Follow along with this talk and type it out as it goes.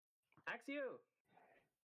attacks you.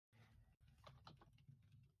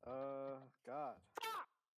 God.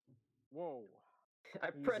 Whoa.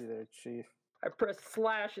 Easy there, Chief. I pressed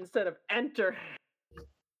slash instead of enter.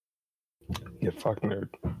 You fuck nerd.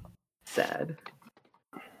 Sad.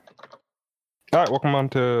 All right, welcome on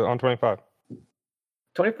 25.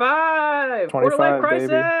 25! 25, Quarter-life crisis!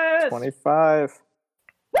 baby. 25.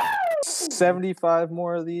 75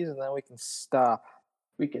 more of these, and then we can stop.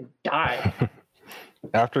 We can die.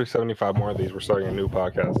 After 75 more of these, we're starting a new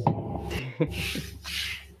podcast.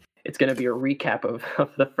 It's going to be a recap of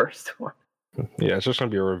the first one. Yeah, it's just going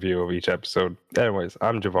to be a review of each episode. Anyways,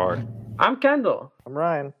 I'm Javar. I'm Kendall. I'm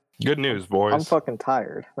Ryan. Good news, boys. I'm fucking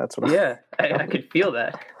tired. That's what Yeah, I could feel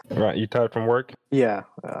that. Right, you tired from work? Yeah,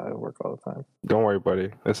 I work all the time. Don't worry,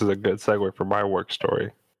 buddy. This is a good segue for my work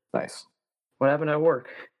story. Nice. What happened at work?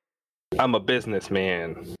 I'm a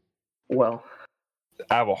businessman. Well,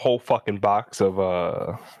 I have a whole fucking box of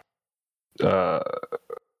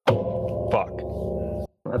fuck.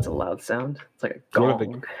 that's a loud sound. It's like a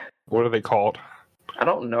gong. What are they called? I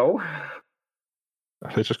don't know.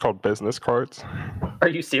 Are they just called business cards? Are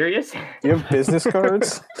you serious? You have business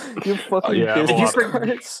cards? You have fucking Yeah, I have a business lot of-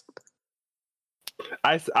 cards?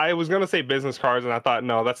 I was gonna say business cards, and I thought,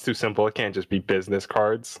 no, that's too simple. It can't just be business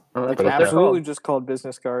cards. Oh, that's It's But what it's they're absolutely called. just called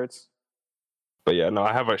business cards. But yeah, no,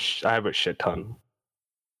 I have a shit ton.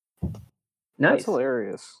 Nice. That's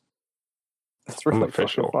hilarious. That's really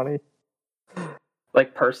official. fucking funny.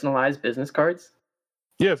 Like personalized business cards?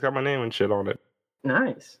 Yeah, it's got my name and shit on it.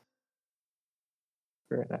 Nice.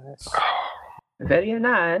 Very nice. Very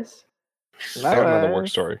nice. I have another work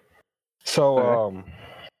Nice. story. So,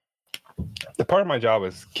 the part of my job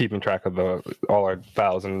is keeping track of all our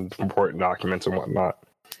files and important documents and whatnot.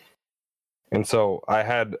 And so I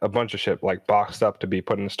had a bunch of shit like boxed up to be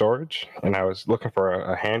put in storage, and I was looking for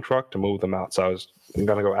a hand truck to move them out. So I was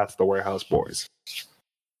gonna go ask the warehouse boys.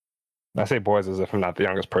 I say boys as if I'm not the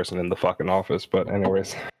youngest person in the fucking office, but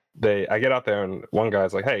anyways, I get out there and one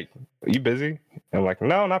guy's like, "Hey, are you busy?" And I'm like,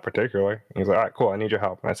 "No, not particularly." And he's like, "All right, cool. I need your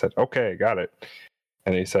help." And I said, "Okay, got it."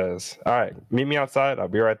 And he says, "All right, meet me outside. I'll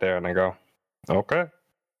be right there." And I go, "Okay." And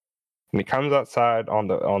he comes outside on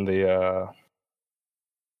the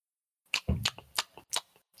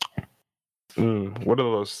what are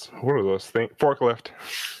those things? Forklift.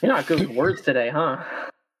 You're not good with words today, huh?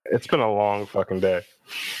 It's been a long fucking day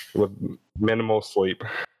with minimal sleep,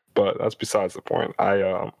 but that's besides the point.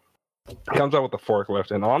 Comes out with the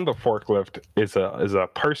forklift, and on the forklift is a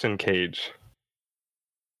person cage.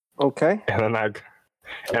 Okay. And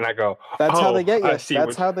then I go, That's how they get I you. see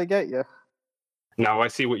That's how they get you. Now I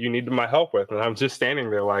see what you need my help with. And I'm just standing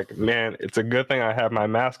there like, man, it's a good thing I have my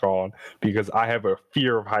mask on because I have a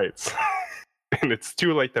fear of heights. And it's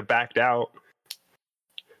too late to back out.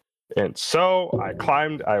 And so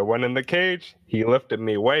I went in the cage. He lifted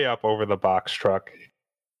me way up over the box truck.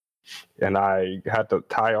 And I had to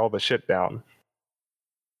tie all the shit down.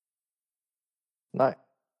 Nice.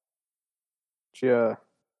 Did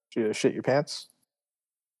you shit your pants?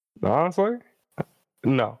 Honestly,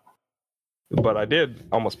 no. But I did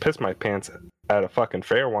almost piss my pants at a fucking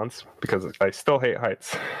fair once because I still hate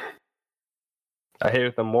heights. I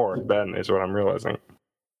hated them more then, is what I'm realizing.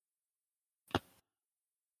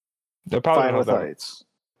 They're probably Fine not with that. heights.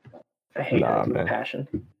 I hate Nah, heights with man. passion.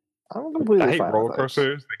 I'm completely I hate fine roller with heights.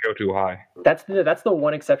 coasters. They go too high. That's the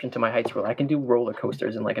one exception to my heights rule. I can do roller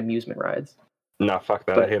coasters and like amusement rides. Nah, fuck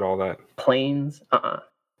that. But- I hate all that. Planes,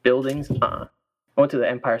 buildings, I went to the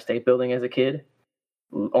Empire State Building as a kid.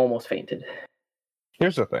 Almost fainted.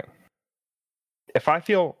 Here's the thing. If I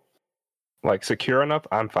feel like secure enough,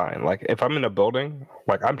 I'm fine. Like if I'm in a building,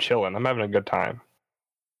 like I'm chilling. I'm having a good time.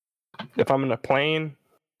 If I'm in a plane,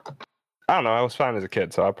 I don't know. I was fine as a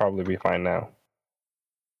kid, so I'll probably be fine now.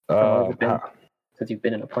 How long has it been since you've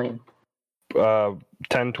been in a plane?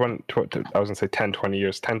 10, 20, I was going to say 10, 20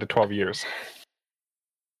 years, 10 to 12 years.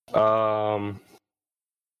 I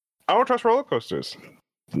don't trust roller coasters.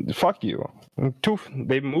 Fuck you.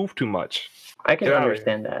 They move too much. I can Get outta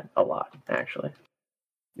understand that a lot, actually.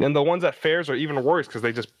 And the ones at fairs are even worse because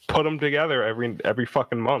they just put them together every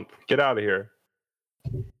fucking month. Get out of here.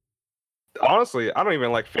 Honestly, I don't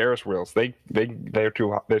even like Ferris wheels. They're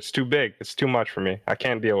too. It's too big. It's too much for me. I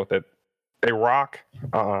can't deal with it. They rock.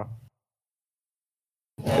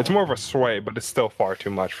 It's more of a sway, but it's still far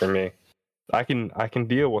too much for me. I can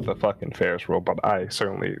deal with a fucking Ferris wheel, but I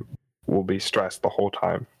certainly will be stressed the whole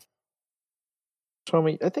time.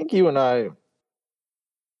 Tommy, I think you and I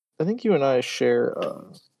share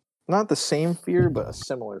not the same fear, but a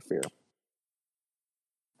similar fear.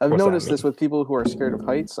 I've What's that noticed this mean? with people who are scared of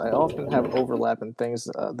heights. I often have overlap in things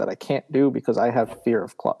that I can't do because I have fear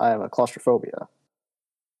of I have a claustrophobia.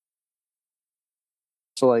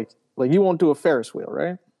 So like you won't do a Ferris wheel,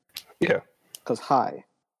 right? Yeah. Because high.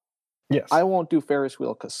 Yes. I won't do Ferris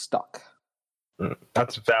wheel because stuck.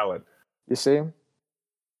 That's valid. You see?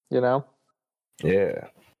 You know? Yeah.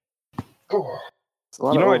 Oh. It's a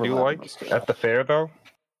lot You of know what I do overlap in like those two. at the fair though?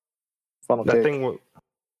 Funnel That cake. thing.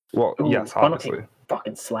 Well, Ooh, yes, funnel obviously. cake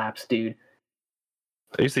fucking slaps, dude.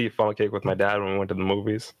 I used to eat funnel cake with my dad when we went to the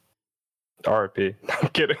movies. R.I.P. I'm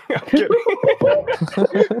kidding. I'm kidding.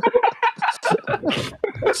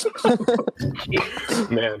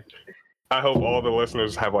 Man, I hope all the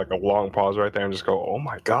listeners have like a long pause right there and just go, "Oh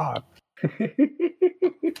my god!"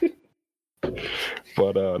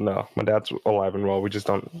 But no, my dad's alive and well. We just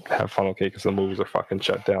don't have funnel cake because the movies are fucking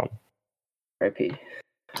shut down. R.I.P.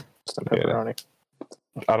 Just a pepperoni.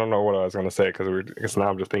 I don't know what I was gonna say because now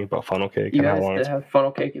I'm just thinking about funnel cake You and how guys long. did have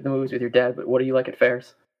funnel cake at the movies with your dad, but what do you like at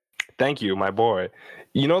fairs? Thank you, my boy.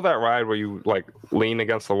 You know that ride where you like lean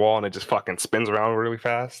against the wall and it just fucking spins around really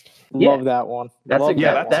fast? Yeah. Love that one. That's Love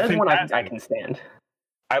yeah, that that one. is one I fantastic. can stand.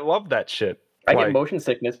 I love that shit. I Like, get motion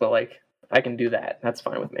sickness, but like I can do that. That's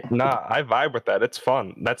fine with me. nah, I vibe with that. It's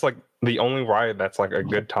fun. That's like the only ride that's like a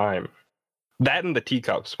good time. That and the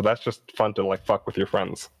teacups, but that's just fun to like fuck with your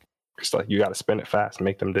friends. It's like you gotta spin it fast and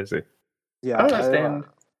make them dizzy. Yeah, I don't understand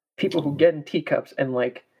people who get in teacups and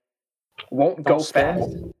like won't go fast.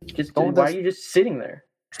 Just Don't- why are you just sitting there?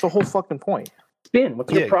 It's the whole fucking point. Spin.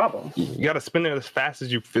 What's your Yeah. problem? You gotta spin it as fast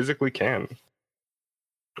as you physically can.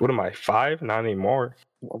 What am I, 5? Not anymore.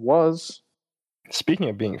 Was. Speaking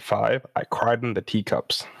of being 5, I cried in the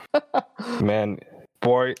teacups. Man,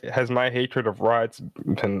 boy, has my hatred of rides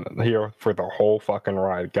been here for the whole fucking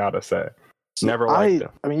ride, gotta say. Never liked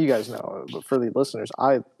it. I mean, you guys know, but for the listeners,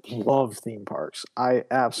 I love theme parks. I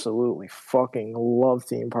absolutely fucking love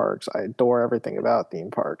theme parks. I adore everything about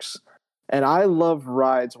theme parks. And I love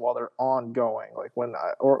rides while they're ongoing, like when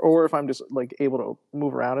or if I'm just like able to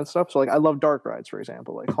move around and stuff. So like I love dark rides, for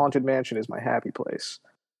example. Like Haunted Mansion is my happy place.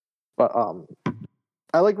 But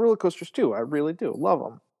I like roller coasters too. I really do love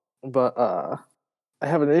them. But I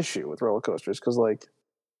have an issue with roller coasters because like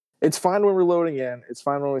it's fine when we're loading in, it's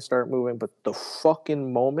fine when we start moving, but the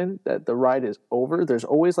fucking moment that the ride is over, there's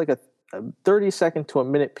always like a 30-second to a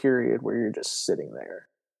minute period where you're just sitting there.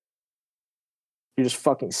 You're just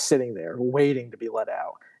fucking sitting there waiting to be let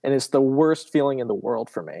out. And it's the worst feeling in the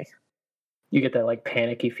world for me. You get that like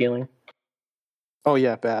panicky feeling. Oh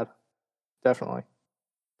yeah, bad. Definitely.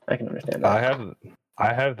 I can understand that.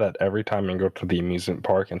 I have that every time I go to the amusement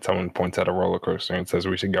park and someone points at a roller coaster and says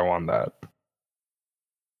we should go on that.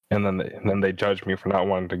 And then they judge me for not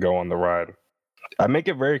wanting to go on the ride. I make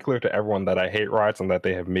it very clear to everyone that I hate rides and that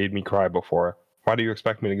they have made me cry before. Why do you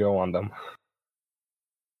expect me to go on them?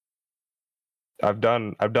 I've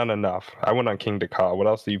done enough. I went on King Dakar. What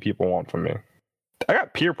else do you people want from me? I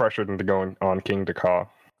got peer pressured into going on King Dakar.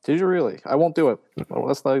 Did you really? I won't do it. Well,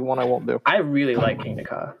 that's the one I won't do. I really like King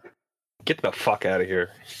Dakar. Get the fuck out of here.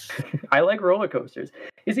 I like roller coasters.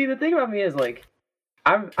 You see, the thing about me is like,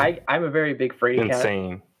 I'm a very big fraidy cat.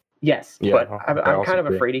 Insane. Yes, Yeah, but I I'm also kind of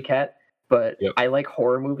a agree. fraidy cat. But Yep. I like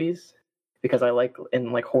horror movies because I like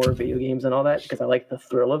horror video games and all that because I like the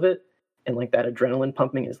thrill of it and like that adrenaline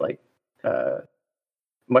pumping is like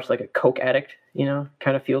much like a coke addict,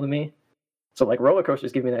 kind of feel to me. So like roller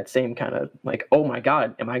coasters give me that same kind of like, oh my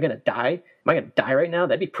god, am I gonna die? Am I gonna die right now?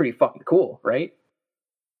 That'd be pretty fucking cool, right?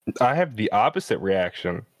 I have the opposite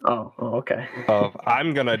reaction Oh, okay. of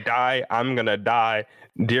I'm gonna die.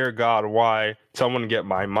 Dear God, why? Someone get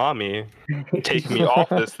my mommy, take me off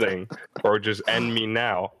this thing, or just end me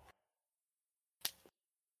now.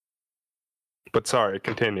 But sorry,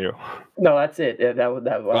 continue. No, that's it. Yeah,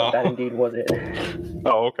 that indeed was it.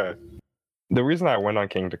 Oh, okay. The reason I went on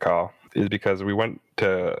King Dakar is because we went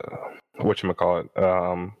to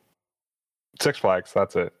whatchamacallit, Six Flags,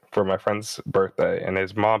 that's it, for my friend's birthday, and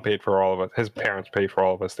his mom paid for all of us, his parents paid for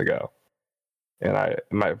all of us to go. And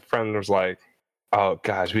my friend was like, oh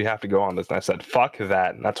gosh, we have to go on this. And I said, fuck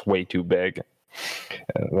that, that's way too big.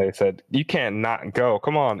 And they said, you can't not go.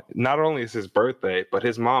 Come on, not only is his birthday, but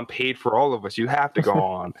his mom paid for all of us. You have to go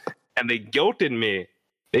on. And they guilted me.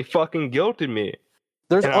 They fucking guilted me.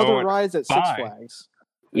 There's And I other went, rides at Six "Bye." Flags.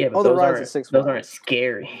 Yeah, but Other rides at Six those Flags. aren't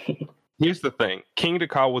scary. Here's the thing. King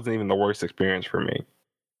Dakar wasn't even the worst experience for me.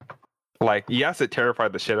 Like, yes, it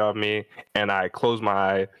terrified the shit out of me, and I closed my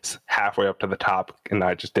eyes halfway up to the top, and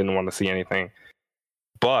I just didn't want to see anything.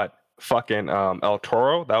 But fucking El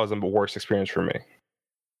Toro, that was the worst experience for me.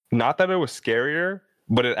 Not that it was scarier,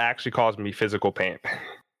 but it actually caused me physical pain.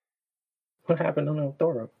 What happened on El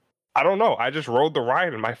Toro? I don't know. I just rode the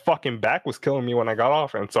ride and my fucking back was killing me when I got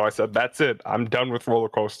off. And so I said, that's it. I'm done with roller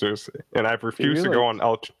coasters. And I've refused to go on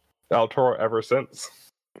El Toro ever since.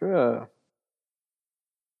 Good.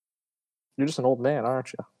 You're just an old man,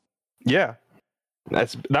 aren't you? Yeah.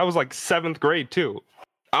 That was like 7th grade too.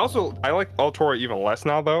 I like El Toro even less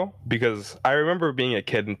now though, because I remember being a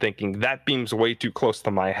kid and thinking that beam's way too close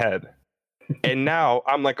to my head. And now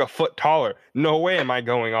I'm like a foot taller. No way am I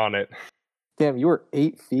going on it. Damn, you were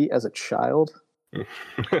 8 feet as a child?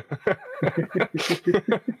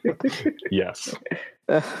 Yes.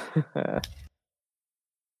 There's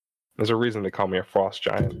a reason they call me a frost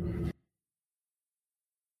giant.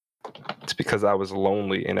 It's because I was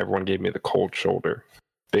lonely and everyone gave me the cold shoulder.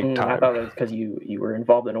 Big time. I thought it was because you were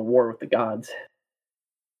involved in a war with the gods.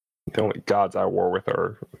 The only gods I war with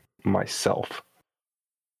are myself.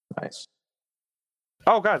 Nice.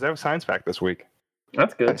 Oh, guys, I have a science fact this week.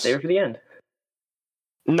 That's good. Nice. Save it for the end.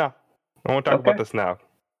 No, I won't talk Okay. about this now.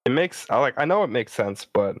 I know it makes sense,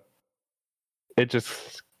 but it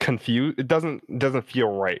just It doesn't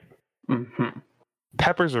feel right. Mm-hmm.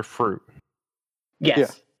 Peppers are fruit. Yes. Yeah.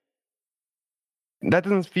 That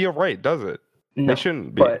doesn't feel right, does it? No, They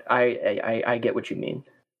shouldn't be. but I get what you mean.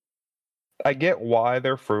 I get why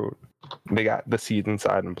they're fruit. They got the seeds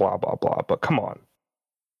inside and blah blah blah. But come on,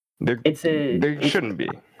 they shouldn't be.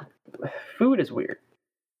 Food is weird.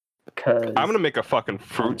 Because I'm gonna make a fucking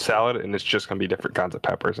fruit salad, and it's just gonna be different kinds of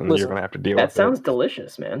peppers, and Listen, you're gonna have to deal that with sounds it.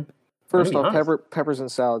 delicious, man. First Let me off, be honest. peppers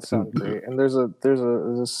and salads sound great, and there's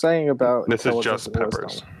a saying about This is intelligence just and peppers.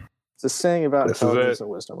 wisdom. It's a saying about This is intelligence it.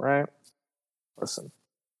 and wisdom, right? Listen,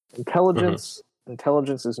 intelligence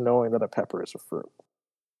is knowing that a pepper is a fruit.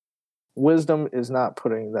 Wisdom is not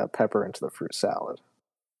putting that pepper into the fruit salad.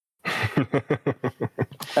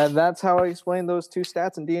 And that's how I explain those two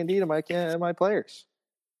stats in D&D to my players.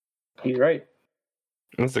 He's right.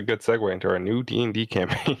 This is a good segue into our new D&D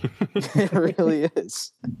campaign. It really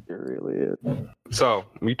is. It really is. So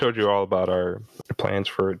we told you all about our plans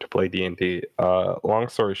to play D&D. Long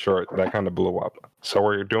story short, that kind of blew up. So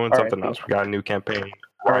we're doing something R.I.P. else. We got a new campaign.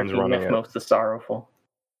 Ryan's running it. Nephmos the Sorrowful.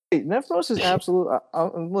 Hey, Nephnos is absolute.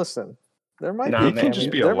 listen, there might Nah, be. He can man.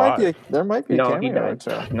 just be there might alive. be. There might be a No, he cameo or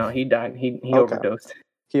died. two. No, he died. He Okay. overdosed.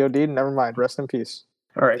 He OD'd. Never mind. Rest in peace.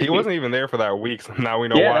 All right. He wasn't even there for that week, so now we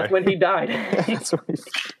know Yeah, why. that's when he died. That's what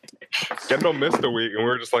Gendo missed a week, and we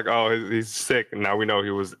were just like, oh, he's sick. And now we know he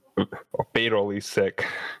was fatally sick.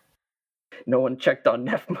 No one checked on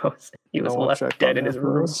Nephmos. He was no one left checked dead on in his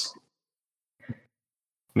room. Nephnos.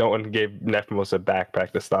 No one gave Nephmos a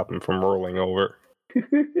backpack to stop him from rolling over.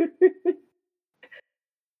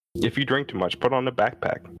 If you drink too much, put on a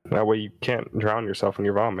backpack. That way you can't drown yourself in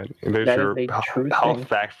your vomit. And there's That is your a true health thing.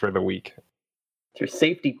 fact for the week. It's your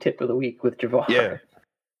safety tip of the week with Javar. Yeah.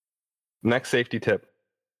 Next safety tip.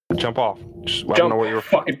 Jump off. I don't Jump, know what you're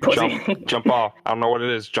fucking pussy. Jump off. I don't know what it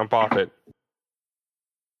is. Jump off it.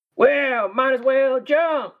 Well, might as well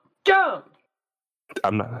jump. Jump.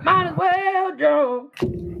 I'm not. Might as well jump.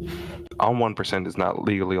 On 1% is not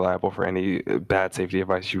legally liable for any bad safety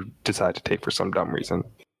advice you decide to take for some dumb reason.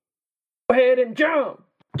 Go ahead and jump.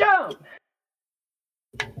 Jump.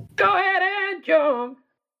 Go ahead and jump.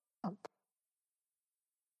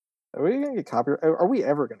 Are we gonna get copyright? Are we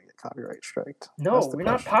ever gonna get copyright striked? No, That's the we're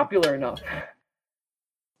not question. popular enough.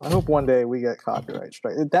 I hope one day we get copyright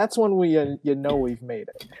strike. That's when we you know we've made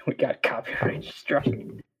it. We got copyright struck.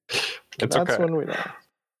 It's That's okay. when we know.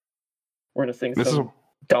 We're gonna sing This is some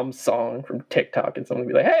dumb song from TikTok, and someone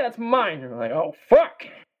will be like, "Hey, that's mine." And we're like, "Oh, fuck."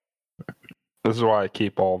 This is why I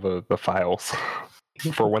keep all the files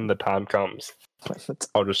for when the time comes.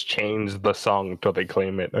 I'll just change the song until they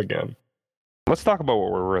claim it again. Let's talk about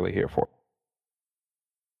what we're really here for.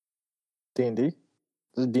 D&D. Is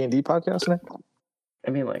it a D&D podcast, Nick?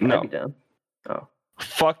 I mean, like, No. I'd be down. Oh.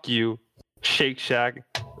 Fuck you, Shake Shack,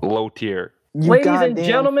 low tier. You Ladies and goddamn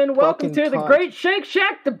gentlemen, welcome fucking to the cunt. Great Shake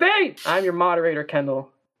Shack Debate. I'm your moderator, Kendall.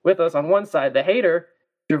 With us on one side, the hater,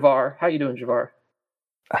 Javar. How you doing, Javar?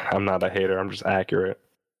 I'm not a hater. I'm just accurate.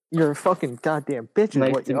 You're a fucking goddamn bitch is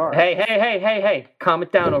Nice what to- you are. Hey. Calm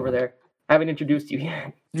it down over there. I haven't introduced you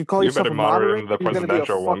yet. You call You yourself better a moderate moderator? the You're gonna be a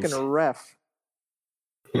presidential fucking ones. ref.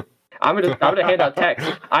 I'm gonna hand out text.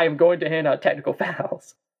 I am going to hand out technical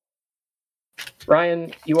fouls.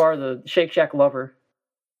 Ryan, you are the Shake Shack lover.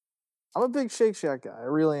 I'm a big Shake Shack guy. I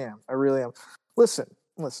really am. Listen.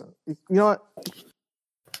 You know what?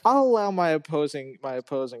 I'll allow my opposing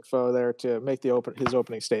foe there to make his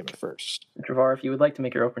opening statement first. Javar, if you would like to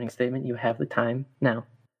make your opening statement, you have the time now.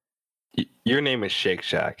 Your name is Shake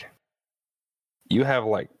Shack. you have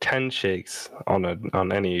like 10 shakes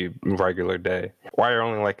on any regular day. Why are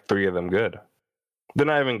only like 3 of them good? They're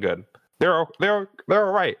not even good. They're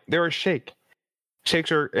all right. They're a shake.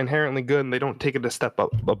 Shakes are inherently good, and they don't take it a step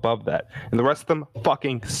up above that. And the rest of them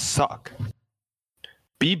fucking suck.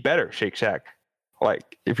 Be better, Shake Shack.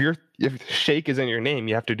 Like if shake is in your name,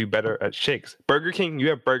 you have to do better at shakes. Burger King, you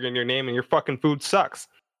have burger in your name, and your fucking food sucks.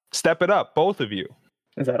 Step it up, both of you.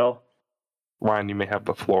 Is that all? Ryan, you may have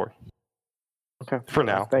the floor. Okay. For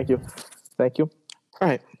now. Thank you. All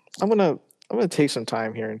right. I'm gonna take some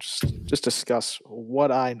time here and just discuss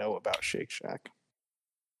what I know about Shake Shack.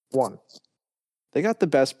 1, they got the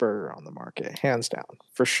best burger on the market, hands down,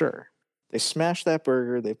 for sure. They smashed that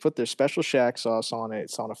burger. They put their special Shack sauce on it.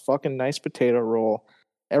 It's on a fucking nice potato roll.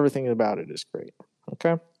 Everything about it is great.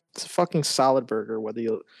 Okay? It's a fucking solid burger,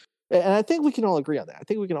 and I think we can all agree on that. I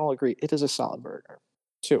think we can all agree it is a solid burger.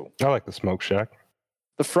 2, I like the Smoke Shack.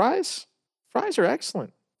 the fries are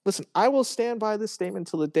excellent. Listen, I will stand by this statement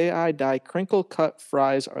till the day I die. Crinkle cut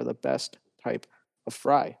fries are the best type of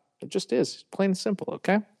fry. It just is. Plain and simple,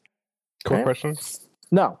 okay? Cool Okay? question.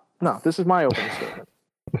 No. This is my opening statement.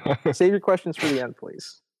 Save your questions for the end,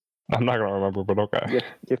 please. I'm not gonna remember, but okay.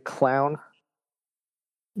 You clown.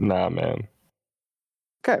 Nah, man.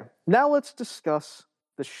 Okay, now let's discuss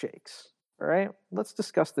the shakes. All right? Let's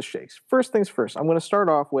discuss the shakes. First things first, I'm going to start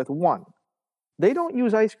off with 1. They don't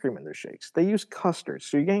use ice cream in their shakes. They use custard.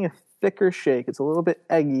 So you're getting a thicker shake. It's a little bit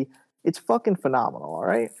eggy. It's fucking phenomenal, all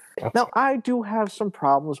right? Now, I do have some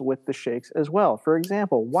problems with the shakes as well. For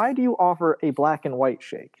example, why do you offer a black and white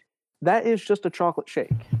shake? That is just a chocolate shake.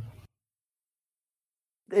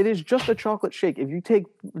 It is just a chocolate shake. If you take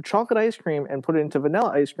chocolate ice cream and put it into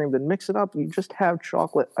vanilla ice cream, then mix it up, you just have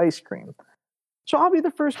chocolate ice cream. So I'll be the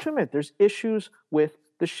first to admit there's issues with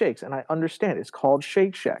the shakes, and I understand it's called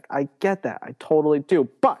Shake Shack. I get that. I totally do.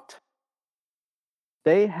 But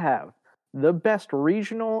they have the best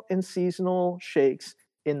regional and seasonal shakes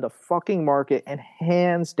in the fucking market, and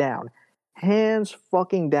hands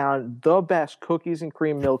fucking down, the best cookies and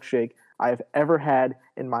cream milkshake I've ever had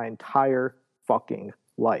in my entire fucking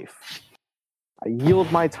life. I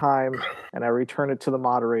yield my time, and I return it to the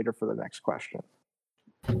moderator for the next question.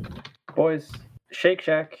 Boys, Shake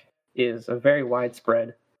Shack is a very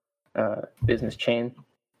widespread business chain.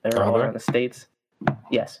 They're all around the States.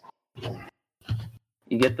 Yes.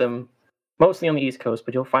 You get them mostly on the East Coast,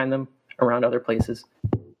 but you'll find them around other places.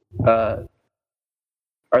 Are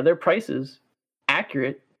their prices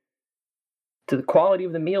accurate to the quality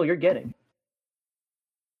of the meal you're getting?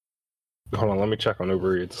 Hold on, let me check on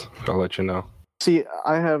Uber Eats. I'll let you know. See,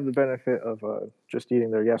 I have the benefit of just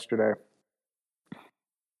eating there yesterday.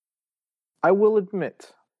 I will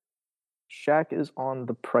admit, Shack is on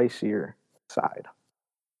the pricier side.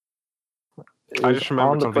 I just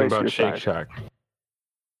remembered something about Shake Shack.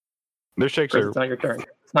 Their shakes Chris, are... It's not your turn.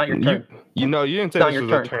 It's not your turn. You didn't say this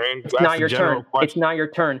was a turn. It's not your turn. It's not your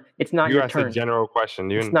turn. It's not your turn. You asked a general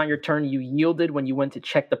question. It's not your turn. You yielded when you went to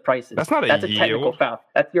check the prices. That's not a That's a yield. technical foul.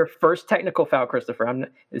 That's your first technical foul, Christopher.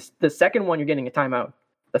 The second one, you're getting a timeout.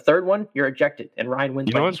 The third one, you're ejected, and Ryan wins.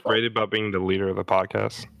 You know what's great about being the leader of the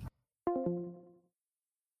podcast?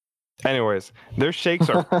 Anyways, their shakes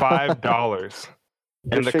are $5,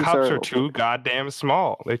 and the cups are too goddamn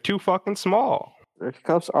small. They're too fucking small. Their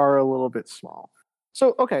cups are a little bit small.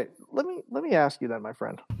 So, okay, let me ask you then, my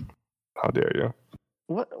friend. How dare you?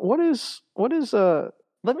 What is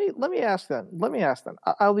let me ask then.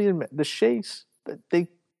 I'll admit the shakes, they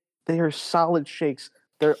are solid shakes.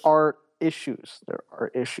 There are issues,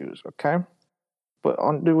 okay? But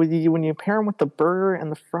when you pair them with the burger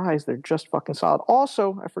and the fries, they're just fucking solid.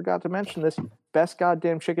 Also, I forgot to mention this, best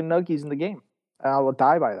goddamn chicken nuggies in the game. And I will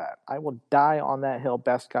die by that. I will die on that hill,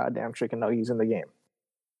 best goddamn chicken nuggies in the game.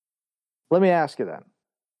 Let me ask you then.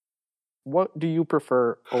 What do you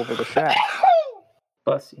prefer over the Shack?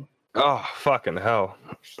 Bless you. Oh, fucking hell.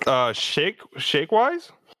 Shake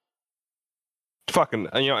wise? Fucking,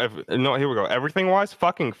 here we go. Everything wise?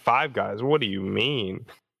 Fucking Five Guys. What do you mean?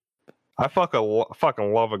 I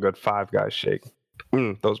fucking love a good Five Guys shake.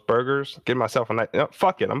 Those burgers. Get myself a nice.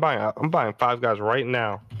 Fuck it. I'm buying Five Guys right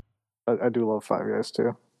now. I do love Five Guys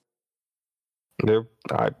too.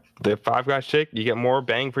 The Five Guys shake, you get more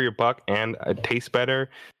bang for your buck and it tastes better.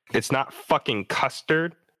 It's not fucking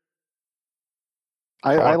custard.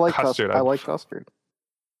 I like custard. I like custard.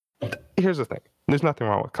 Here's the thing. There's nothing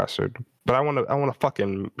wrong with custard, but I want a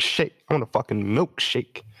fucking shake. I want a fucking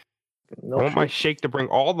milkshake. I want my shake to bring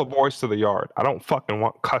all the boys to the yard. I don't fucking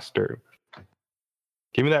want custard.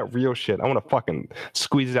 Give me that real shit. I want to fucking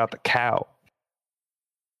squeeze it out the cow.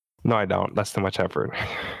 No, I don't. That's too much effort.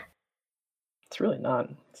 It's really not.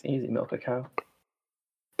 It's easy to milk a cow.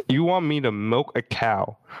 You want me to milk a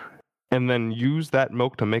cow and then use that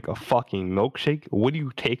milk to make a fucking milkshake? What do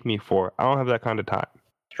you take me for? I don't have that kind of time.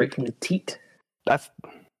 Straight from the teat. That's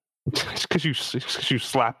because you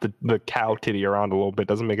slap the cow titty around a little bit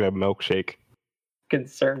doesn't make it a milkshake.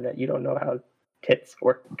 Concerned that you don't know how tits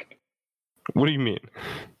work. What do you mean?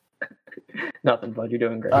 Nothing, bud. You're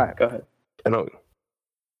doing great. All right. Go ahead. I know.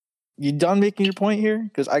 You done making your point here?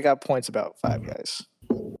 Because I got points about Five Guys.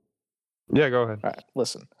 Yeah, go ahead. All right,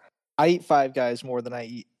 listen. I eat Five Guys more than I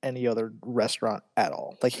eat any other restaurant at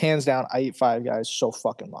all. Like, hands down, I eat Five Guys so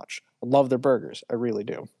fucking much. I love their burgers. I really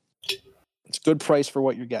do. It's a good price for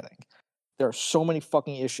what you're getting. There are so many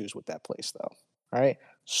fucking issues with that place, though. All right?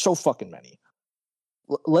 So fucking many.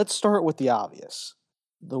 Let's start with the obvious.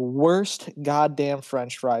 The worst goddamn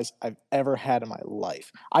French fries I've ever had in my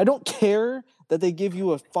life. I don't care that they give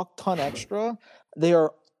you a fuck ton extra. They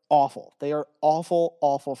are awful. They are awful,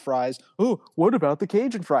 awful fries. Oh, what about the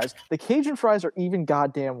Cajun fries? The Cajun fries are even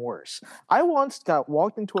goddamn worse. I once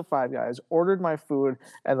walked into a Five Guys, ordered my food,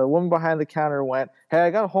 and the woman behind the counter went, "Hey,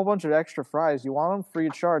 I got a whole bunch of extra fries. You want them free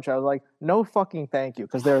of charge?" I was like, "No fucking thank you,"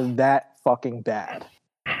 because they're that fucking bad.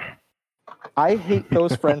 I hate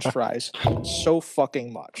those French fries so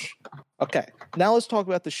fucking much. Okay, now let's talk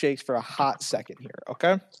about the shakes for a hot second here,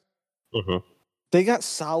 okay? Mm-hmm. They got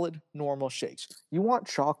solid, normal shakes. You want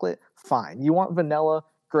chocolate? Fine. You want vanilla?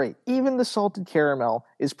 Great. Even the salted caramel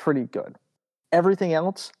is pretty good. Everything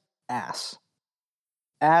else? Ass.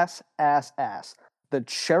 Ass, ass, ass. The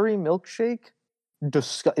cherry milkshake,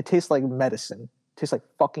 it tastes like medicine. It tastes like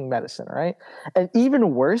fucking medicine, right? And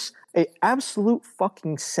even worse, a absolute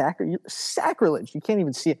fucking sacrilege. You can't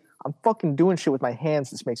even see it. I'm fucking doing shit with my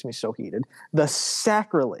hands. This makes me so heated. The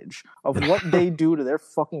sacrilege of what they do to their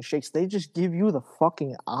fucking shakes. They just give you the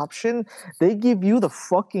fucking option. They give you the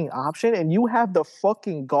fucking option, and you have the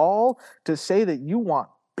fucking gall to say that you want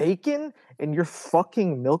bacon in your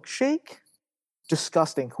fucking milkshake?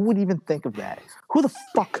 Disgusting. Who would even think of that? Who the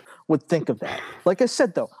fuck would think of that? Like I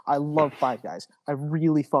said, though, I love Five Guys. I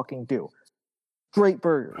really fucking do. Great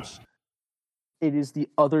burgers. It is the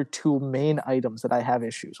other two main items that I have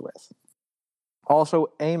issues with. Also,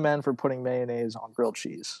 amen for putting mayonnaise on grilled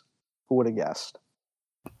cheese. Who would have guessed?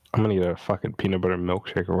 I'm gonna get a fucking peanut butter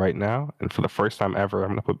milkshake right now, and for the first time ever, I'm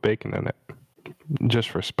gonna put bacon in it. Just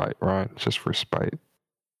for spite, Ryan. Just for spite.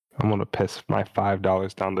 I'm gonna piss my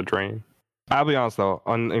 $5 down the drain. I'll be honest though,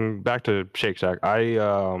 and back to Shake Shack,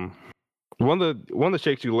 one of the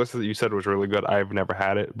shakes you listed that you said was really good. I've never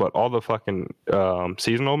had it, but all the fucking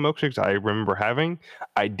seasonal milkshakes I remember having,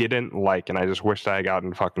 I didn't like, and I just wished I had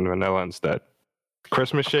gotten fucking vanilla instead.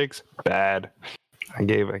 Christmas shakes, bad. I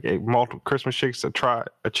gave multiple Christmas shakes a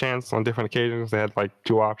chance on different occasions. They had like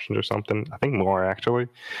 2 options or something. I think more actually.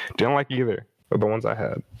 Didn't like either of the ones I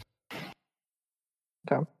had.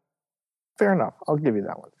 Okay, fair enough. I'll give you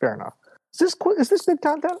that one. Fair enough. Is this good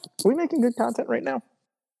content? Are we making good content right now?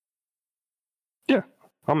 Yeah,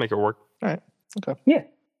 I'll make it work. All right. Okay. Yeah,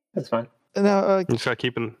 that's fine. And now, You just gotta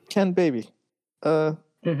keep in. Ken, baby,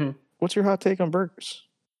 what's your hot take on burgers?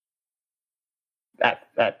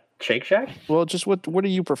 At Shake Shack? Well, just what do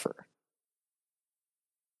you prefer?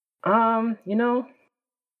 You know,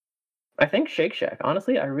 I think Shake Shack.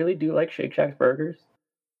 Honestly, I really do like Shake Shack's burgers.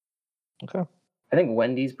 Okay. I think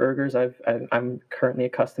Wendy's burgers I'm currently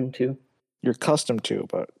accustomed to. You're accustomed to,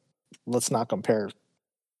 but let's not compare.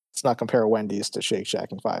 Let's not compare Wendy's to Shake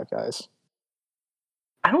Shack and Five Guys.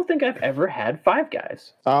 I don't think I've ever had Five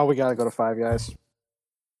Guys. Oh, we gotta go to Five Guys.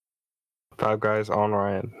 Five Guys on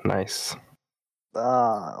Ryan. Nice.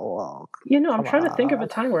 Well. You know, I'm trying to think of a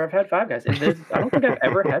time where I've had Five Guys. I don't think I've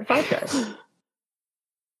ever had Five Guys.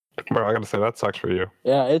 Bro, I gotta say that sucks for you.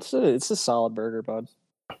 Yeah, it's a solid burger, bud.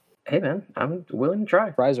 Hey man, I'm willing to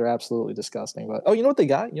try. Fries are absolutely disgusting, but you know what they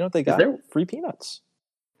got? You know what they got? Free peanuts.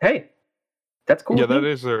 Hey, that's cool. Yeah, that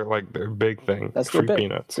is their big thing. That's free their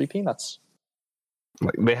peanuts. Free peanuts.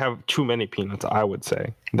 Like they have too many peanuts, I would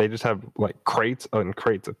say. They just have like crates and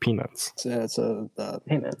crates of peanuts. It's a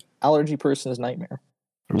hey man, allergy person's nightmare.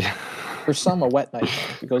 Yeah. For some, a wet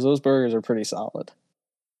nightmare because those burgers are pretty solid.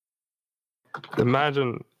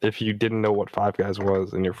 Imagine if you didn't know what Five Guys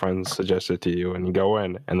was and your friends suggested to you, and you go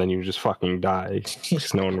in and then you just fucking die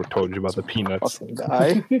because no one told you about the peanuts. Fucking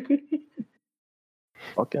die.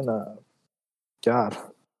 Fucking God.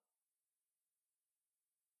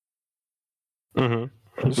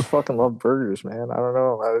 Mm-hmm. I just fucking love burgers, man. I don't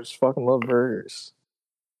know. I just fucking love burgers.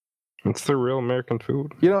 It's the real American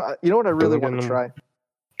food. You know what I really want to try?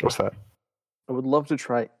 What's that? I would love to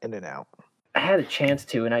try In-N-Out. I had a chance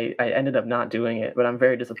to, and I ended up not doing it, but I'm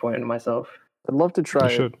very disappointed in myself. I'd love to try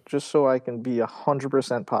it just so I can be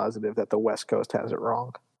 100% positive that the West Coast has it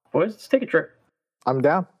wrong. boys, let's take a trip. I'm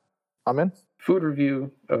down. I'm in. Food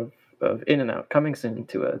review of In-N-Out coming soon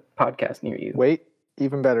to a podcast near you. Wait,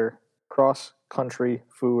 even better. Cross-country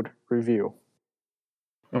food review.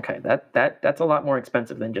 Okay, that's a lot more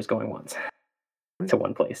expensive than just going once to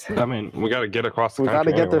one place. I mean, we got to get across the We got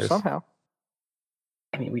country. to get there anyways. somehow.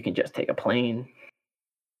 I mean, we can just take a plane.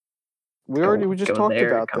 We just go talked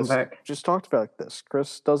there, about come this. back. Just talked about this.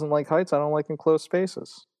 Chris doesn't like heights. I don't like enclosed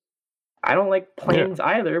spaces. I don't like planes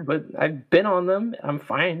either, but I've been on them. I'm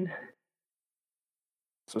fine.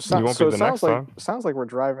 So, You won't be the next time. sounds like we're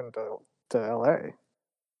driving to LA.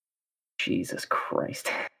 Jesus Christ.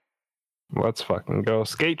 Let's fucking go.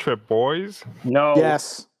 Skate trip, boys. No.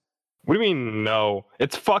 Yes. What do you mean, no?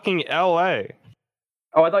 It's fucking LA.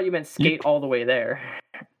 Oh, I thought you meant skate all the way there.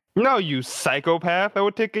 No, you psychopath. That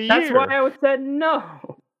would take a year. That's why I said no.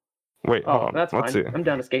 Wait, hold Oh, on. that's Let's fine. see. I'm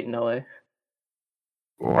down to skate in LA. Are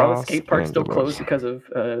the Los skate parks still Angeles. closed because of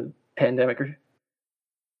pandemic?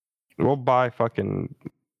 We'll buy fucking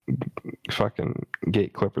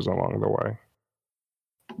gate clippers along the way.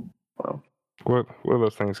 Well, What are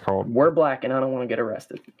those things called? we're black and I don't want to get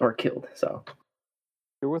arrested or killed, so.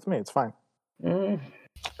 You're with me. It's fine. Mm,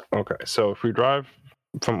 Okay, so if we drive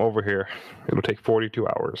from over here, it'll take 42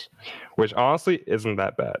 hours, which honestly isn't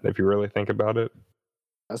that bad if you really think about it.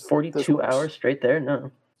 That's 42 worse. hours straight there?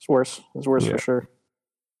 No. It's worse. It's worse Yeah. for sure.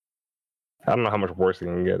 I don't know how much worse it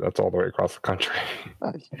can get. That's all the way across the country.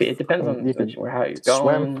 It depends on You could how you're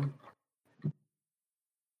swim. going.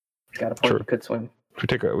 Got a point, True. you could swim. We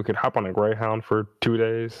could hop on a Greyhound for 2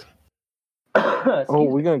 days. Oh,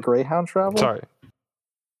 we're gonna Greyhound travel.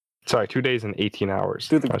 Sorry, 2 days and 18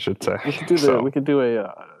 hours. I should say. We could do So, we could do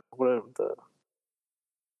a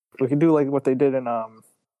we could do like what they did in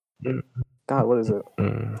God, what is it?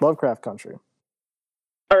 Lovecraft Country.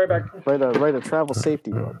 All right, back. Write a travel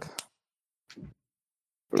safety book.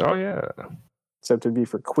 oh yeah. Except it'd be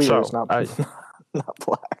for queers, So, not not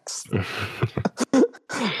blacks.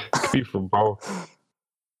 Could be for both.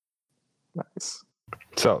 Nice.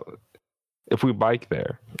 So, if we bike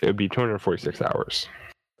there, it would be 246 hours.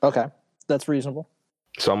 Okay, that's reasonable.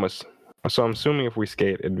 So I'm assuming if we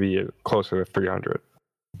skate, it'd be closer to 300,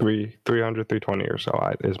 320 or so.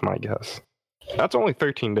 Is my guess. That's only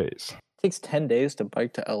 13 days. It takes 10 days to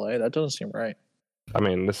bike to LA. That doesn't seem right. I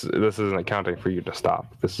mean, this isn't accounting for you to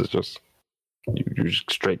stop. This is just you're just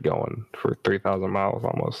straight going for 3,000 miles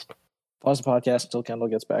almost. Pause the podcast until Kendall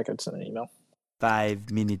gets back. I'd send an email.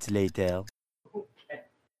 5 minutes later.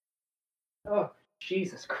 Oh,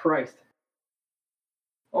 Jesus Christ.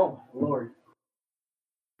 Oh, my Lord.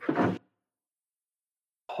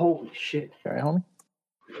 Holy shit. All right, homie.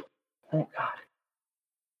 Oh, God.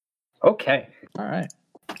 Okay. All right.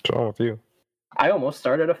 What's wrong with you? I almost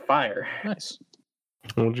started a fire. Nice.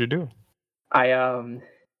 What'd you do? I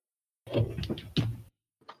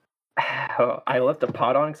left the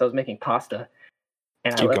pot on because I was making pasta.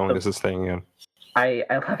 And Keep going. This is staying in. I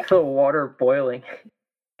left the water boiling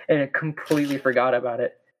and I completely forgot about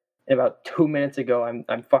it. And about 2 minutes ago,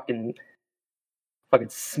 I'm fucking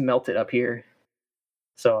smelted up here.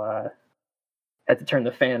 So I had to turn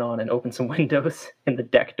the fan on and open some windows in the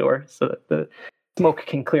deck door so that the smoke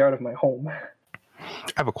can clear out of my home.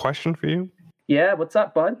 I have a question for you. Yeah, what's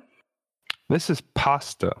up, bud? This is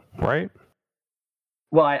pasta, right?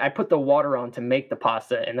 Well, I put the water on to make the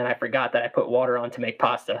pasta, and then I forgot that I put water on to make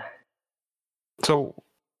pasta. So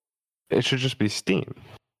it should just be steam.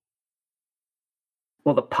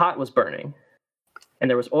 Well, the pot was burning, and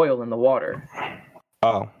there was oil in the water.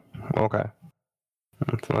 Oh, okay.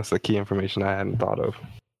 That's the key information I hadn't thought of.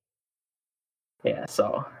 Yeah,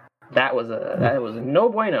 so that was a no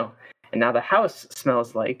bueno. And now the house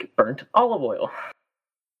smells like burnt olive oil.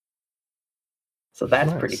 So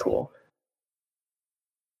that's pretty Nice. cool.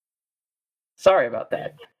 Sorry about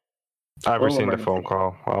that. I've Little received a emergency. phone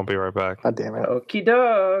call. I'll be right back. God damn it. Okie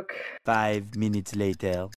doke. 5 minutes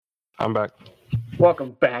later. I'm back.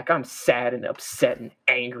 Welcome back. I'm sad and upset and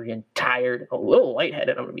angry and tired. A little lightheaded,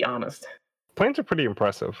 I'm going to be honest. Planes are pretty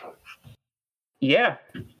impressive. Yeah.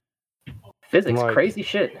 Physics, Like- crazy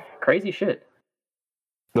shit. Crazy shit.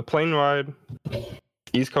 The plane ride,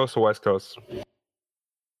 East Coast to West Coast,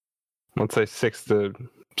 let's say 6 to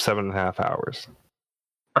 7.5 hours.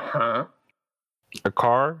 Uh-huh. A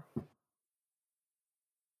car,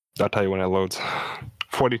 I'll tell you when it loads,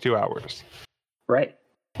 42 hours. Right.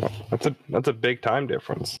 That's a big time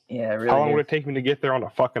difference. Yeah, really. How long is. would it take me to get there on a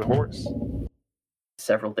fucking horse?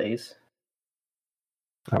 Several days.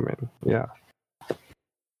 I mean, yeah.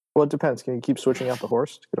 Well, it depends. Can you keep switching out the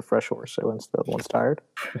horse to get a fresh horse so once the other one's tired?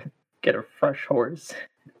 Get a fresh horse.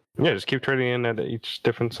 Yeah, just keep trading in at each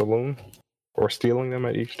different saloon or stealing them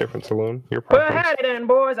at each different saloon? Your Well, preference? howdy then,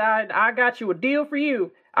 boys. I got you a deal for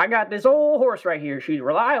you. I got this old horse right here. She's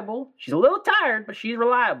reliable. She's a little tired, but she's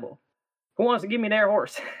reliable. Who wants to give me their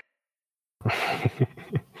horse?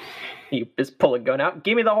 You just pull a gun out.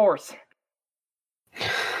 Give me the horse.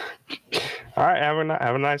 All right, have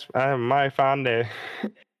a nice, my fine day.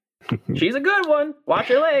 She's a good one. Watch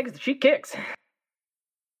her legs. She kicks.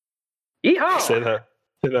 Yeehaw! Say that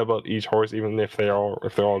about each horse, even if they're all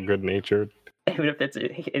good natured. Even if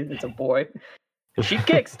it's a boy. She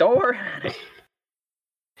kicks, door.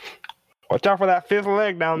 Watch out for that fifth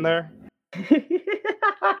leg down there.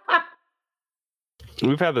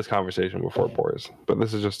 We've had this conversation before, boys, but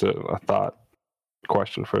this is just a thought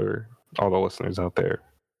question for all the listeners out there.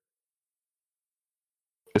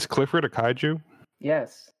 Is Clifford a kaiju?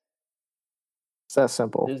 Yes. It's that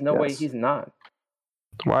simple. There's no way he's not.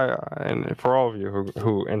 Why? And for all of you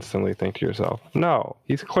who instantly think to yourself, no,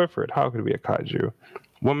 he's Clifford. How could he be a kaiju?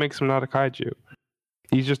 What makes him not a kaiju?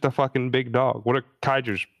 He's just a fucking big dog. What are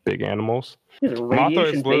kaijus? Big animals. He's a Mothra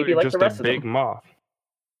is radiation baby literally like just the rest a of big them. moth.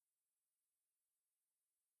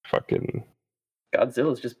 Fucking.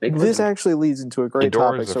 Godzilla's just big. This lizard. actually leads into a great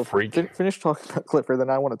Ghidorah's topic. a So freak. finish talking about Clifford, then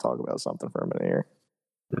I want to talk about something for a minute here.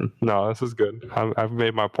 No, this is good. I've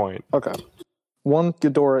made my point. Okay. One,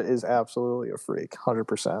 Ghidorah is absolutely a freak,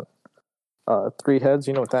 100%. 3 heads,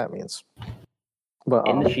 you know what that means. But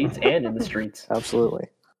in the sheets and in the streets. absolutely.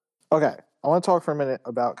 Okay, I want to talk for a minute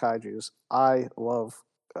about kaijus. I love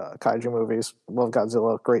kaiju movies. Love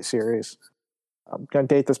Godzilla, great series. I'm gonna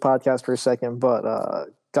date this podcast for a second, but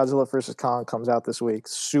Godzilla vs. Kong comes out this week.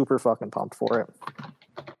 Super fucking pumped for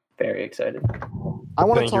it. Very excited. I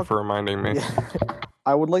want to Thank talk. you for reminding me. Yeah.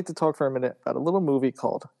 I would like to talk for a minute about a little movie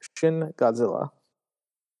called Shin Godzilla.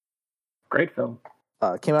 Great film.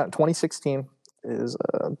 Came out in 2016. Is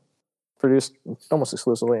produced almost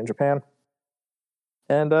exclusively in Japan,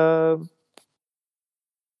 and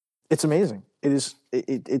it's amazing. It is.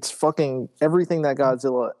 It's fucking everything that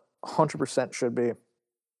Godzilla 100% should be.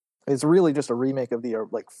 It's really just a remake of the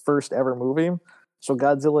first ever movie. So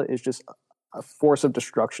Godzilla is just a force of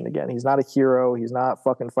destruction again. He's not a hero. He's not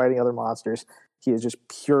fucking fighting other monsters. He is just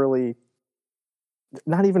purely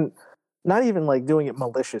not even like doing it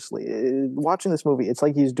maliciously. Watching this movie, it's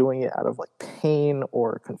like he's doing it out of like pain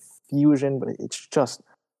or confusion, but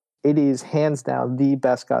it is hands down the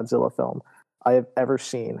best Godzilla film I have ever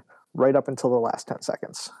seen right up until the last 10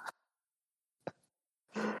 seconds.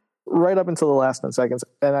 Right up until the last 10 seconds.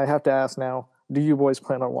 And I have to ask now, do you boys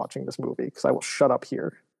plan on watching this movie? Because I will shut up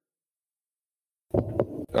here.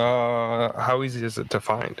 How easy is it to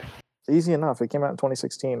find? Easy enough. It came out in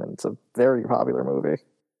 2016, and it's a very popular movie.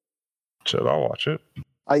 Shit, I'll watch it.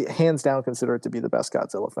 I hands down consider it to be the best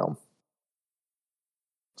Godzilla film.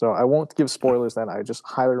 So I won't give spoilers then. I just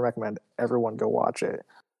highly recommend everyone go watch it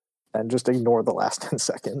and just ignore the last 10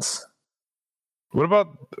 seconds. What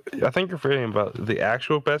about? I think you're forgetting about the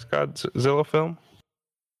actual best Godzilla film.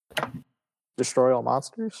 Destroy All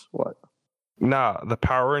Monsters? What? Nah, the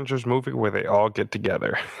Power Rangers movie where they all get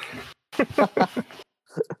together.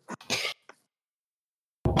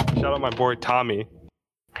 Shout out my boy Tommy.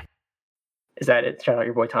 Is that it? Shout out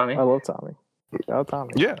your boy Tommy. I love Tommy. Shout out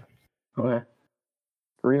Tommy. Yeah. Okay.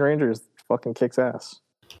 Green Rangers fucking kicks ass.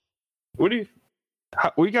 Were you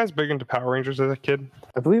guys big into Power Rangers as a kid?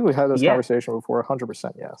 I believe we had this Yeah. conversation before.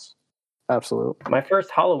 100% yes. Absolutely. My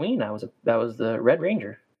first Halloween, that was the Red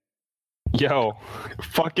Ranger. Yo,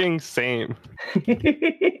 fucking same.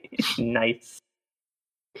 Nice.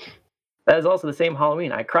 That is also the same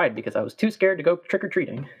Halloween. I cried because I was too scared to go trick or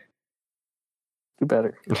treating. Do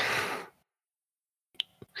better.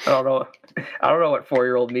 I don't know what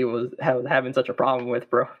 4-year-old me was having such a problem with,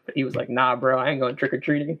 bro. But he was like, "Nah, bro, I ain't going trick or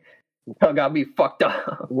treating. Y'all got me fucked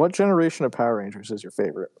up." What generation of Power Rangers is your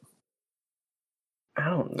favorite? I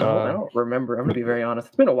don't know. I don't remember. I'm gonna be very honest.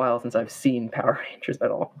 It's been a while since I've seen Power Rangers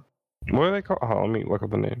at all. What are they called? Oh, let me look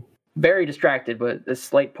up the name. Very distracted, but a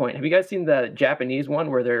slight point. Have you guys seen the Japanese one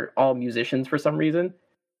where they're all musicians for some reason?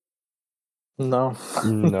 No.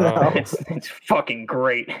 No. It's fucking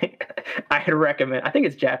great. I'd recommend. I think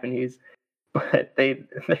it's Japanese, but they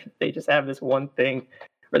just have this one thing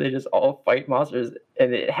where they just all fight monsters,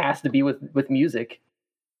 and it has to be with music.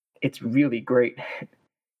 It's really great.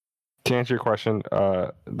 To answer your question,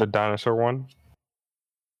 the dinosaur one,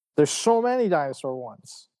 There's so many dinosaur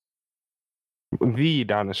ones. the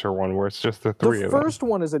dinosaur one, where it's just the three The of them. first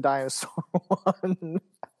one is a dinosaur one.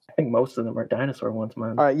 I think most of them are dinosaur ones,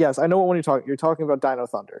 man. All right, yes, I know what one you're talking about. Dino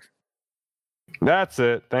Thunder. That's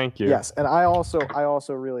it. Thank you. Yes, and I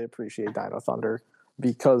also really appreciate Dino Thunder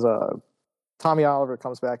because Tommy Oliver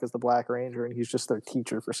comes back as the Black Ranger, and he's just their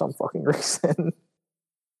teacher for some fucking reason.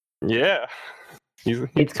 Yeah.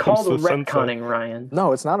 It's called the sunset. retconning, Ryan.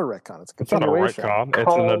 No, it's not a retcon. It's a It's not a continuation. retcon. It's an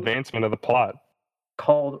Called- advancement of the plot.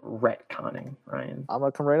 Called retconning, Ryan. I'm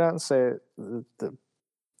gonna come right out and say it. The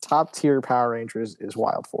top tier Power Rangers is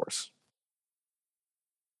Wild Force.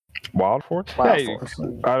 Wild Force? Wild Hey, Force.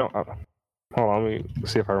 I don't. Hold on, let me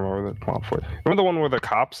see if I remember the Wild Force. Remember the one where the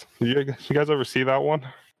cops? You guys ever see that one?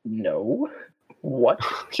 No. What?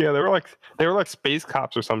 Yeah, they were like space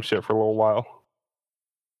cops or some shit for a little while.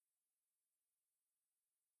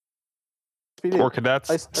 SPD. Or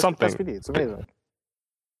cadets, something. SPD. It's amazing.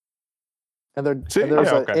 And there, See? and there was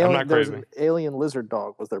Yeah, an okay, I'm alien, not there was crazy. an alien lizard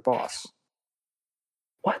dog was their boss.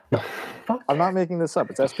 What the fuck? I'm not making this up.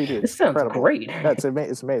 It's SPD. This It's sounds incredible. great. Yeah, it's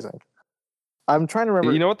amazing. I'm trying to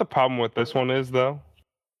remember. You know what the problem with this one is, though?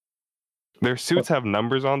 Their suits have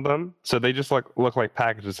numbers on them, so they just look like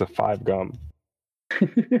packages of 5 gum.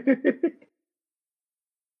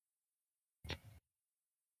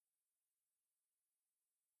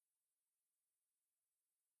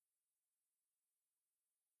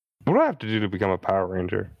 What do I have to do to become a Power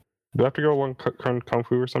Ranger? Do I have to go learn kung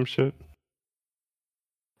fu or some shit?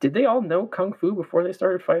 Did they all know kung fu before they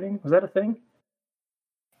started fighting? Was that a thing?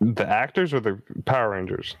 The actors or the Power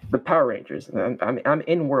Rangers? The Power Rangers. I'm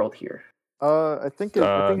in world here. I think it,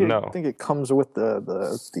 no. I think it comes with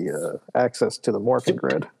the access to the morphing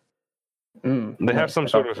grid. They have some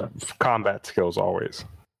sort of combat skills always.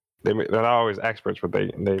 They're not always experts, but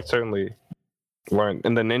they certainly learn.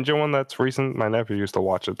 And the ninja one that's recent, my nephew used to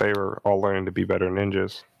watch it. They were all learning to be better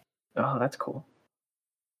ninjas. Oh, that's cool.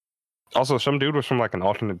 Also, some dude was from like an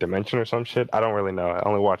alternate dimension or some shit. I don't really know. I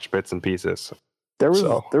only watched bits and pieces. There was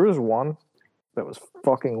So- there was one that was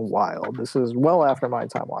fucking wild. This is well after my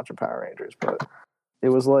time watching Power Rangers, but it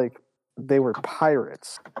was like they were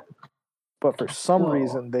pirates, but for some Whoa.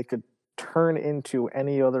 reason they could turn into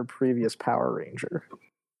any other previous Power Ranger.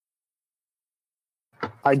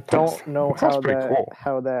 I don't know sounds how pretty that cool.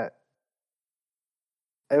 how that.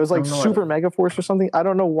 It was like I don't know Super Mega Force or something. I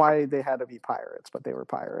don't know why they had to be pirates, but they were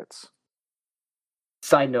pirates.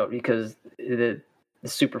 Side note, because the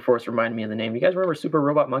Super Force reminded me of the name. You guys remember Super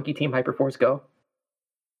Robot Monkey Team Hyperforce Go?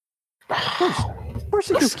 Of course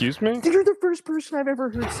you do. Excuse me? You're the first person I've ever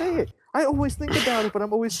heard say it. I always think about it, but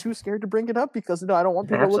I'm always too scared to bring it up because I don't want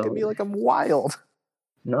people to look at me like I'm wild.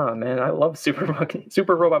 Nah, man, I love Super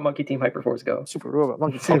Robot Monkey Team Hyperforce Go. Super Robot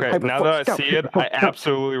Monkey Team. Okay, now that I see it, I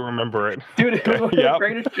absolutely remember it. Dude, it was one of the Yep.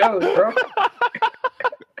 greatest shows, bro.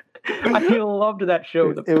 I loved that show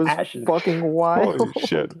with a It was passion. fucking wild. Holy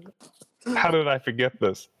shit. How did I forget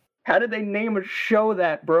this? How did they name a show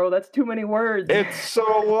that, bro? That's too many words. It's so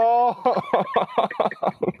long.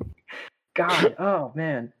 God, oh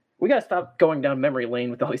man. We gotta stop going down memory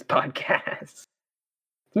lane with all these podcasts. It's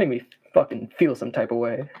making me fucking feel some type of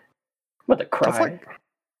way. I'm about to cry.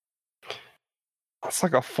 That's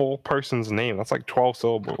like a full person's name. That's like 12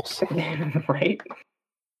 syllables. Right?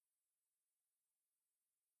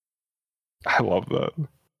 I love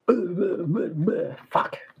that.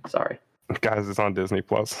 Fuck. Sorry. Guys, it's on Disney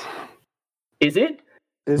Plus. Is it?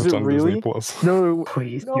 Is It's it on really? Disney Plus. No,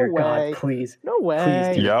 Please, No dear way. God, please. no Please,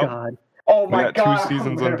 way. dear Yup. God. Oh We my got God. 2 seasons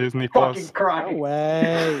I'm on gonna Disney fucking Plus. cry. No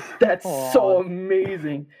way. That's Aw. so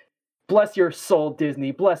amazing. Bless your soul,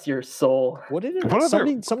 Disney. Bless your soul. What did it? What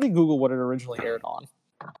other- Somebody Google what it originally aired on.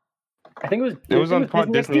 I think it was. It was I on think it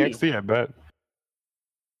was Disney XD, I bet.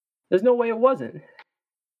 There's no way it wasn't.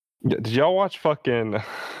 Yeah, did y'all watch fucking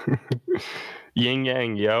Yin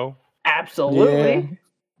Yang Yo? Absolutely.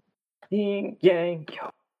 Yin yang yo.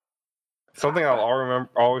 Something I'll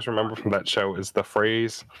always remember from that show is the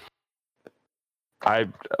phrase.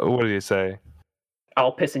 What did he say?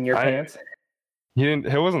 I'll piss in your pants. He didn't.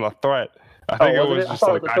 It wasn't a threat. I think it wasn't was it? I just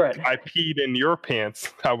thought like it was a threat. I peed in your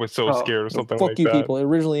pants. I was so Oh. scared or something Fuck like you, that. people. It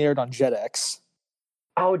originally aired on Jetix.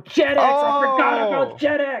 Oh, JetX! I forgot Oh. about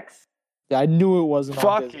JetX. Yeah, I knew it wasn't on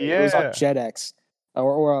Fuck Disney. It was on yeah. JetX.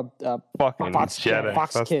 Or Fucking Fox, Jetix.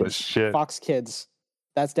 Fox That's the Kids. shit. Fox Kids.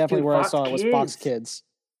 That's definitely Dude, where I Fox saw it was Fox Kids. Kids.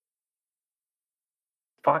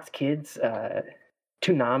 Fox Kids,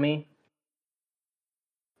 Toonami.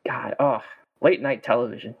 God, oh, late night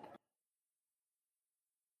television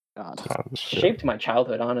God. Oh, shit. shaped my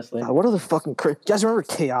childhood. Honestly, What other fucking you guys remember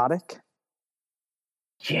Chaotic?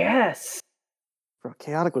 yes. Bro,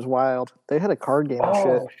 Chaotic was wild. They had a card game and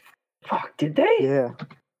Oh, fuck! Did they? shit. Yeah.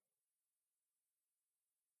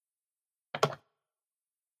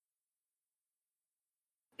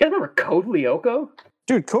 You guys remember Code Lyoko?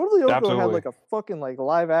 Dude, Code Lyoko had Absolutely. like a fucking like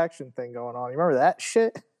live action thing going on. You remember that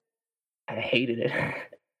shit? I hated it.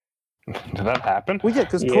 Did that happen? Well, yeah,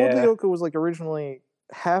 because Yeah. Code Lyoko was like originally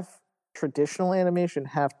half traditional animation,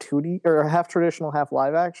 half 2D, or half traditional, half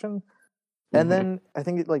live action. And Mhm. then I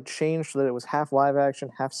think it like changed so that it was half live action,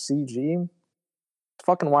 half CG. It's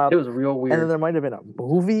fucking wild. It was real weird. And then there might have been a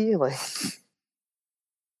movie. Like,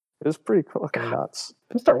 it was pretty fucking nuts.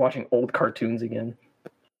 I'm gonna start watching old cartoons again.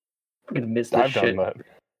 I'm gonna miss this I've shit. done that.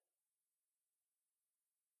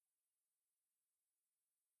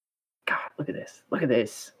 God, look at this. Look at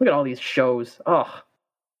this. Look at all these shows. Oh.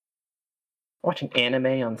 Watching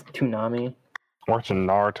anime on Toonami. Watching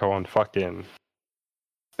Naruto on fucking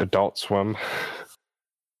Adult Swim.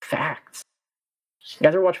 Facts. You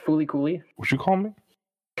guys ever watch Foolie Cooley? Would you call me?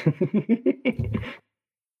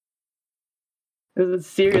 This is a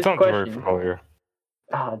serious It sounds very question. familiar.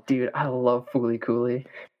 Oh, dude, I love Foolie Cooley.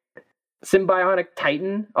 Symbiotic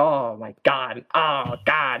Titan? Oh my god. Oh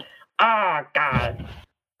god. Oh god.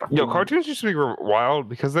 Yo, cartoons used to be wild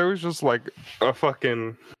because there was just like a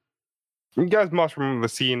fucking. You guys must remember the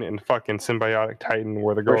scene in fucking Symbiotic Titan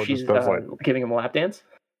where the girl Where she's just does like. giving him a lap dance?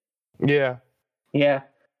 Yeah. Yeah.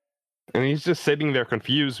 And he's just sitting there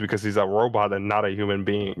confused because he's a robot and not a human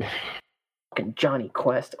being. Fucking Johnny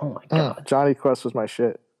Quest. Oh my god. Johnny Quest was my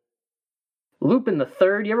shit. Lupin the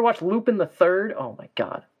Third. You ever watch Lupin the Third? Oh my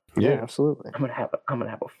god. Yeah, absolutely. I'm gonna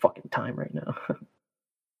have a fucking time right now.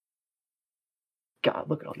 God,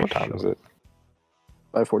 look at all these What time shows. is it?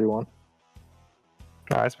 5:41.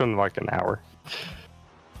 Nah, it's been like an hour.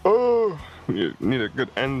 Oh, you need a good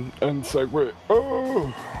end segue.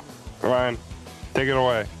 Oh, Ryan, take it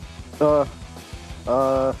away.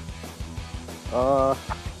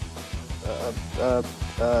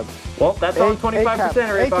 Well, that's on 25%,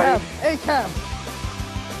 everybody. ACAB.